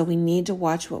 So we need to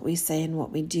watch what we say and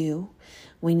what we do.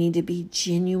 We need to be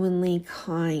genuinely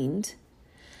kind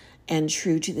and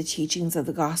true to the teachings of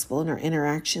the gospel in our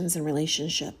interactions and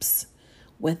relationships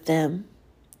with them.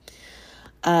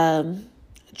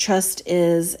 Trust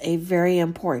is a very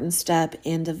important step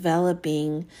in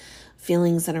developing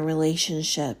feelings in a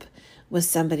relationship with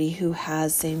somebody who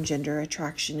has same-gender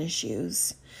attraction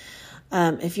issues.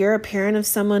 If you're a parent of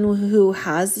someone who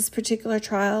has this particular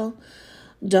trial,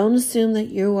 don't assume that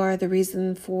you are the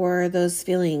reason for those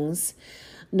feelings.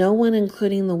 No one,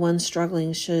 including the one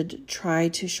struggling, should try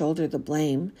to shoulder the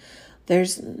blame.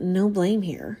 There's no blame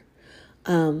here.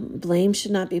 Blame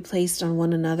should not be placed on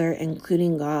one another,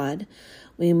 including God.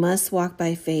 We must walk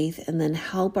by faith and then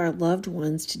help our loved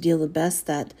ones to deal the best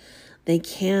that they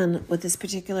can with this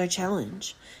particular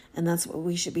challenge. And that's what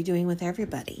we should be doing with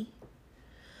everybody.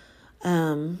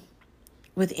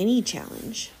 With any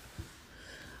challenge.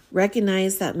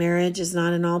 Recognize that marriage is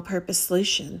not an all-purpose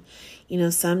solution.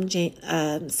 Some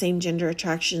same-gender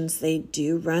attractions, they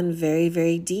do run very,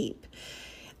 very deep.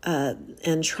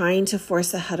 And trying to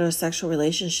force a heterosexual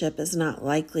relationship is not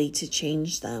likely to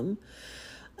change them.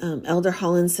 Elder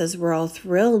Holland says we're all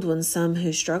thrilled when some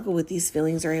who struggle with these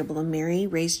feelings are able to marry,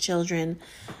 raise children,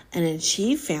 and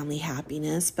achieve family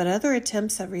happiness, but other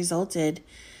attempts have resulted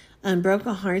in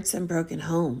broken hearts and broken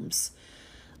homes.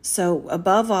 So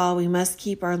above all, we must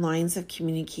keep our lines of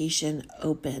communication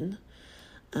open.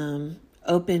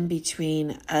 Open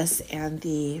between us and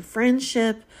the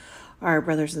friendship, our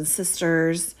brothers and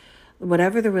sisters,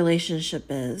 whatever the relationship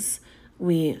is.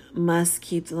 We must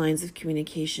keep the lines of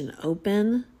communication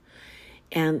open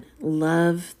and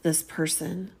love this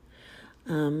person.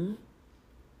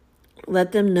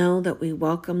 Let them know that we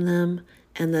welcome them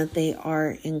and that they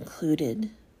are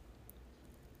included.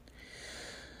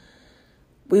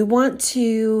 We want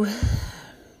to,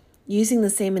 using the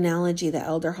same analogy that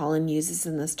Elder Holland uses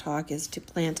in this talk, is to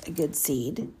plant a good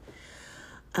seed.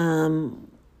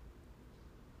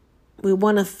 We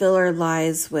want to fill our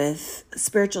lives with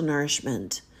spiritual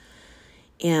nourishment.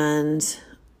 And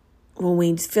when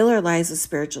we fill our lives with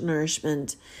spiritual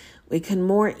nourishment, we can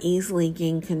more easily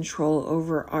gain control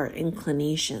over our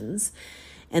inclinations.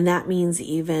 And that means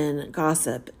even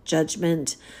gossip,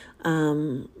 judgment,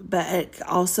 but it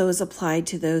also is applied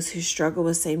to those who struggle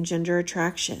with same-gender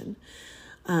attraction.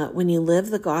 When you live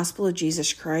the gospel of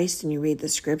Jesus Christ and you read the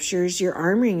scriptures, you're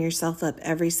armoring yourself up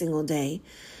every single day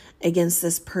against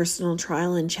this personal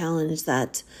trial and challenge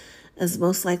that is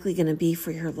most likely going to be for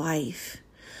your life.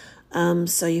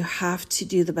 So you have to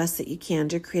do the best that you can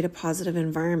to create a positive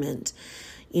environment.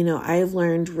 I've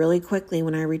learned really quickly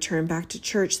when I returned back to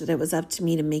church that it was up to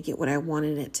me to make it what I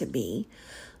wanted it to be.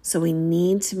 So we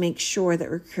need to make sure that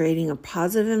we're creating a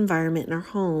positive environment in our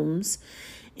homes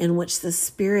in which the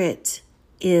Spirit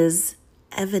is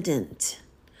evident.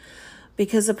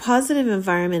 Because a positive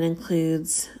environment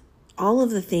includes all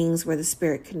of the things where the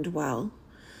Spirit can dwell.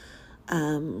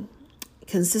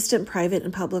 Consistent private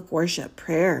and public worship,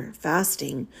 prayer,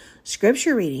 fasting,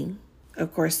 scripture reading,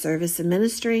 of course, service and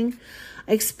ministering,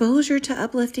 exposure to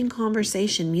uplifting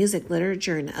conversation, music,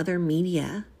 literature, and other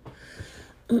media.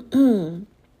 When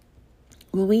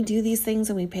we do these things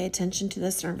and we pay attention to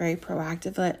this and are very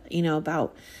proactive,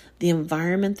 about the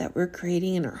environment that we're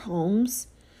creating in our homes,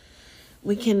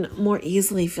 we can more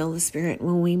easily feel the Spirit.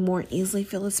 When we more easily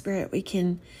feel the Spirit, we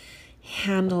can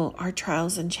handle our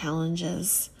trials and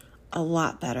challenges a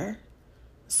lot better,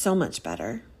 so much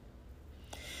better.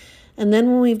 And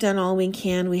then when we've done all we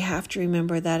can, we have to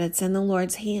remember that it's in the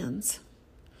Lord's hands.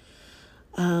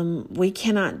 We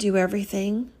cannot do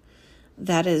everything.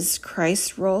 That is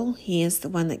Christ's role. He is the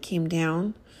one that came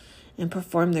down and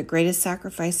performed the greatest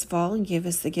sacrifice of all and gave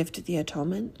us the gift of the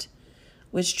atonement,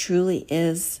 which truly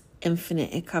is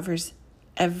infinite. It covers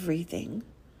everything.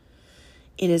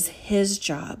 It is His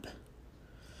job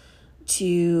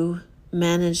to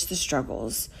manage the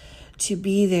struggles, to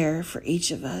be there for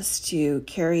each of us, to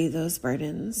carry those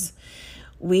burdens.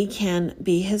 We can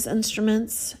be His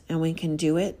instruments and we can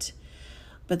do it,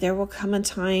 but there will come a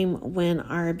time when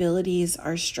our abilities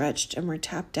are stretched and we're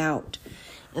tapped out.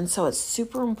 And so it's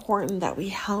super important that we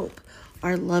help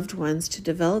our loved ones to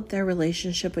develop their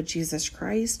relationship with Jesus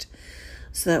Christ,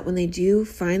 so that when they do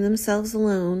find themselves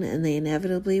alone, and they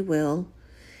inevitably will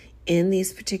in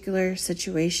these particular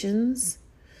situations,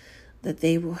 that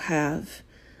they will have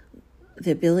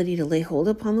the ability to lay hold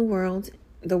upon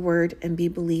the word, and be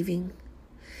believing,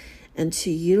 and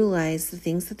to utilize the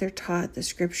things that they're taught, the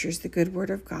scriptures, the good word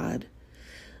of God,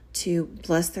 to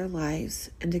bless their lives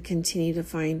and to continue to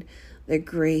find the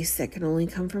grace that can only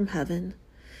come from heaven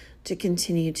to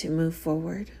continue to move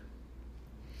forward.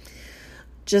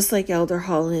 Just like Elder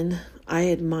Holland, I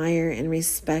admire and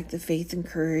respect the faith and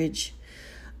courage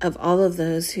of all of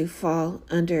those who fall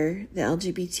under the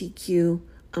LGBTQ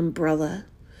umbrella,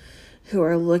 who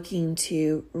are looking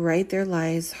to right their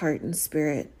lives, heart, and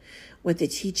spirit with the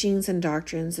teachings and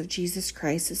doctrines of Jesus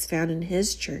Christ as found in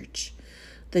his church,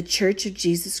 the Church of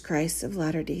Jesus Christ of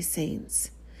Latter-day Saints.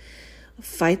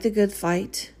 Fight the good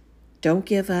fight. Don't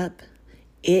give up.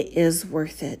 It is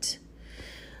worth it.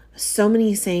 So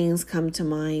many sayings come to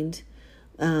mind.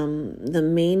 The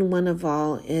main one of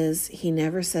all is, he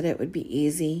never said it would be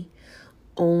easy,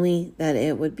 only that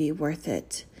it would be worth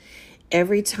it.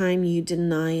 Every time you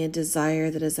deny a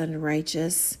desire that is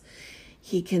unrighteous,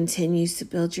 he continues to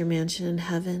build your mansion in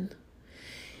heaven.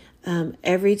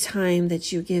 Every time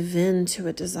that you give in to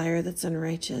a desire that's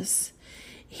unrighteous,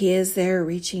 he is there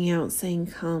reaching out saying,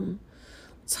 come,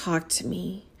 talk to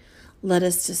me. Let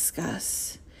us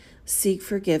discuss. Seek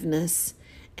forgiveness.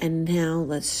 And now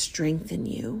let's strengthen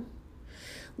you.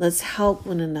 Let's help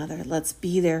one another. Let's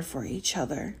be there for each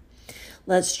other.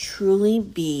 Let's truly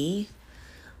be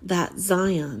that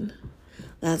Zion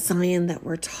that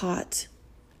we're taught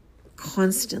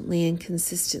constantly and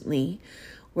consistently,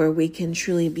 where we can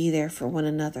truly be there for one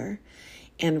another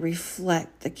and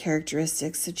reflect the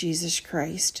characteristics of Jesus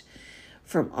Christ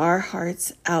from our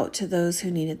hearts out to those who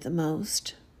need it the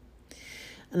most.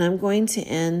 And I'm going to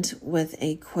end with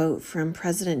a quote from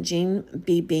President Jean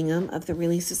B. Bingham of the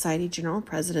Relief Society General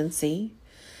Presidency.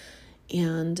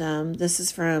 And this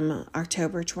is from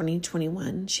October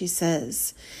 2021. She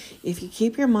says, if you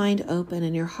keep your mind open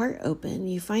and your heart open,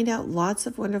 you find out lots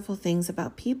of wonderful things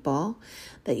about people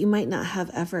that you might not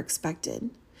have ever expected.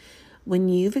 When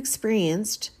you've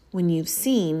experienced, when you've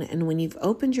seen, and when you've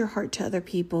opened your heart to other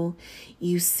people,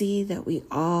 you see that we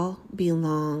all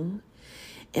belong.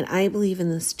 And I believe in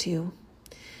this too.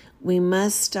 We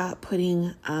must stop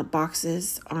putting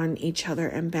boxes on each other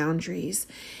and boundaries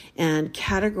and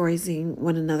categorizing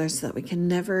one another, so that we can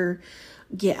never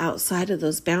get outside of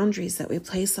those boundaries that we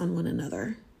place on one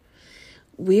another.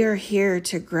 We are here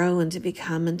to grow and to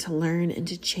become and to learn and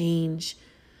to change.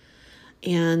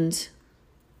 And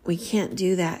we can't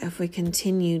do that if we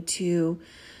continue to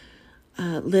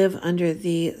live under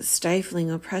the stifling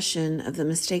oppression of the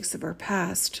mistakes of our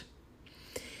past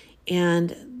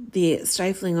and the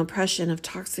stifling oppression of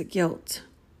toxic guilt.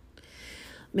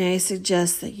 May I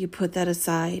suggest that you put that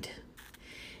aside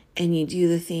and you do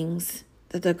the things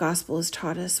that the gospel has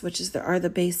taught us, which are the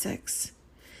basics.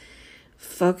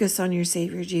 Focus on your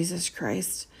Savior, Jesus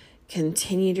Christ.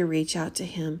 Continue to reach out to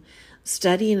him.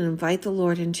 Study and invite the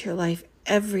Lord into your life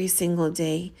every single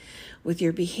day with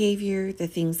your behavior, the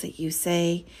things that you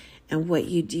say, and what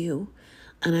you do.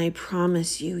 And I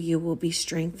promise you, you will be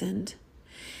strengthened.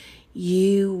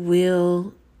 You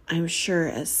will, I'm sure,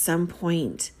 at some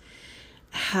point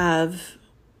have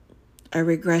a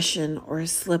regression or a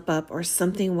slip up, or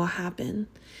something will happen.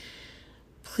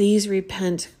 Please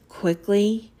repent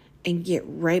quickly and get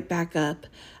right back up.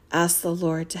 Ask the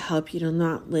Lord to help you to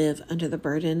not live under the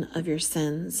burden of your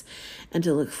sins and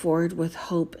to look forward with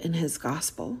hope in his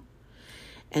gospel.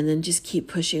 And then just keep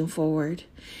pushing forward.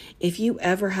 If you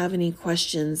ever have any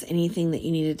questions, anything that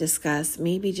you need to discuss,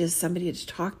 maybe just somebody to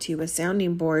talk to, a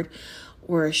sounding board,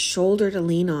 or a shoulder to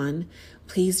lean on,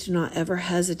 please do not ever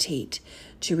hesitate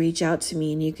to reach out to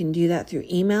me. And you can do that through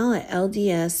email at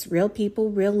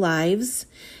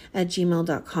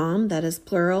ldsrealpeoplereallives@gmail.com. That is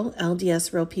plural,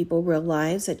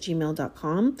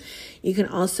 ldsrealpeoplereallives@gmail.com. You can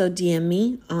also DM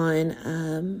me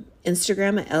on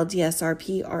Instagram at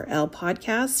ldsrprl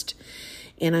podcast.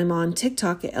 And I'm on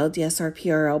TikTok at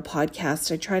LDSRPRL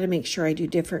Podcast. I try to make sure I do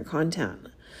different content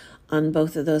on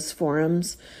both of those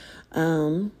forums.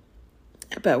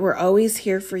 But we're always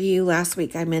here for you. Last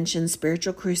week I mentioned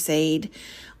Spiritual Crusade.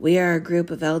 We are a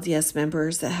group of LDS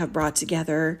members that have brought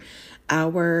together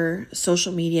our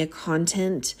social media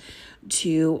content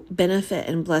to benefit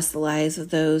and bless the lives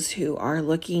of those who are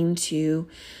looking to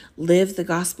live the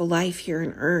gospel life here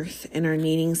on earth and are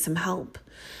needing some help.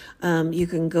 You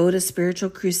can go to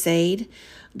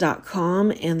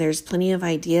spiritualcrusade.com, and there's plenty of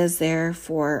ideas there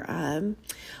for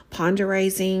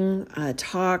ponderizing,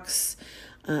 talks.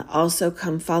 Also,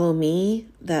 Come Follow Me.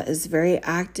 That is very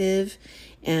active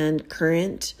and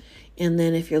current. And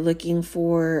then if you're looking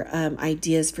for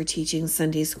ideas for teaching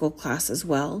Sunday school class as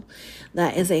well,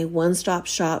 that is a one-stop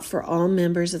shop for all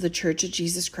members of the Church of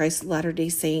Jesus Christ of Latter-day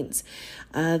Saints.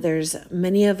 There's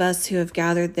many of us who have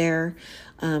gathered there.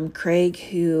 Craig,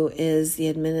 who is the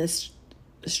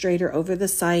administrator over the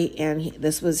site, and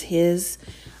this was his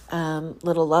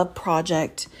little love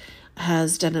project,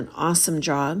 has done an awesome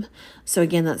job. So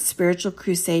again, that's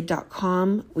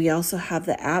spiritualcrusade.com. We also have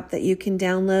the app that you can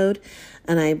download,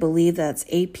 and I believe that's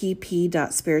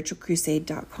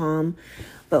app.spiritualcrusade.com.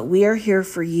 But we are here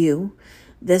for you.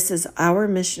 This is our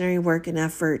missionary work and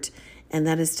effort, and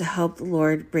that is to help the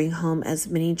Lord bring home as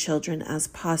many children as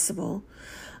possible.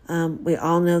 We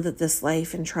all know that this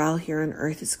life and trial here on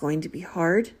earth is going to be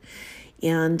hard,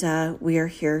 and we are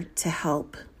here to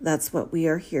help. That's what we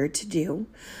are here to do.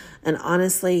 And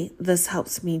honestly, this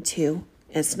helps me too.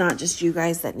 It's not just you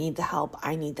guys that need the help.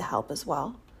 I need the help as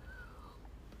well.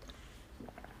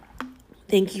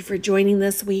 Thank you for joining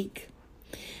this week.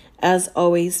 As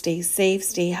always, stay safe,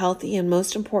 stay healthy, and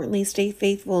most importantly, stay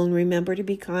faithful and remember to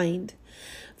be kind.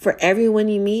 For everyone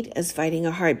you meet is fighting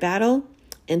a hard battle.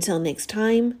 Until next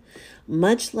time,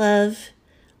 much love,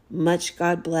 much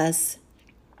God bless,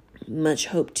 much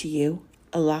hope to you.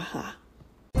 Aloha.